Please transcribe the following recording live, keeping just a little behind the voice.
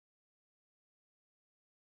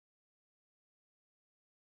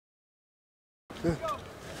Good.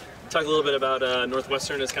 Talk a little bit about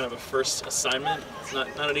Northwestern as kind of a first assignment. It's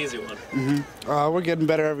not an easy one. We're getting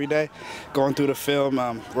better every day, going through the film,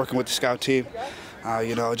 working with the scout team.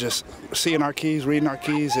 You know, just seeing our keys, reading our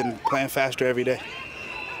keys, and playing faster every day.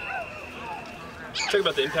 Talk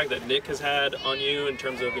about the impact that Nick has had on you in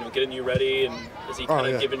terms of getting you ready, and has he kind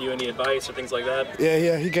of given you any advice or things like that?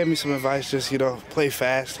 Yeah, he gave me some advice. Just play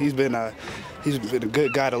fast. He's been a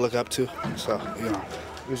good guy to look up to. So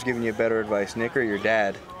Who's giving you better advice, Nick or your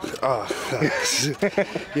dad?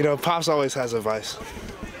 Pops always has advice.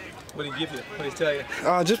 What did he give you? What did he tell you?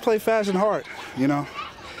 Just play fast and hard.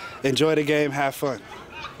 Enjoy the game, have fun.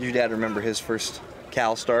 Your dad remember his first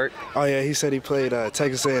Cal start? Oh yeah, he said he played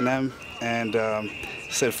Texas A&M, and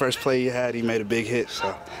said first play he had, he made a big hit. So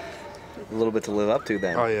a little bit to live up to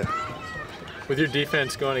then. Oh yeah. With your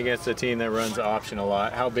defense going against a team that runs option a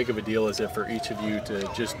lot, how big of a deal is it for each of you to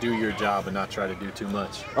just do your job and not try to do too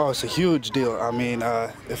much? Oh, it's a huge deal. I mean,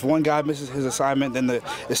 if one guy misses his assignment, then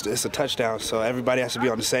it's a touchdown. So everybody has to be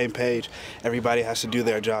on the same page. Everybody has to do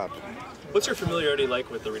their job. What's your familiarity like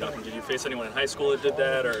with the read option? Did you face anyone in high school that did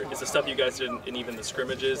that, or is the stuff you guys did in even the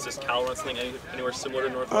scrimmages? Does Cal run something anywhere similar to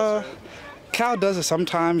Northwestern? Cal does it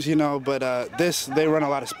sometimes, but they run a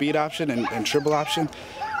lot of speed option and triple option,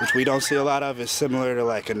 which we don't see a lot of. It's similar to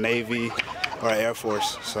like a Navy or Air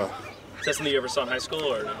Force. So. Is that something you ever saw in high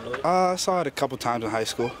school, or not really? I saw it a couple times in high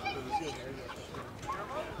school.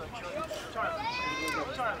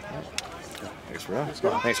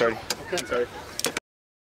 Thanks, Hardy. Thanks, Hardy.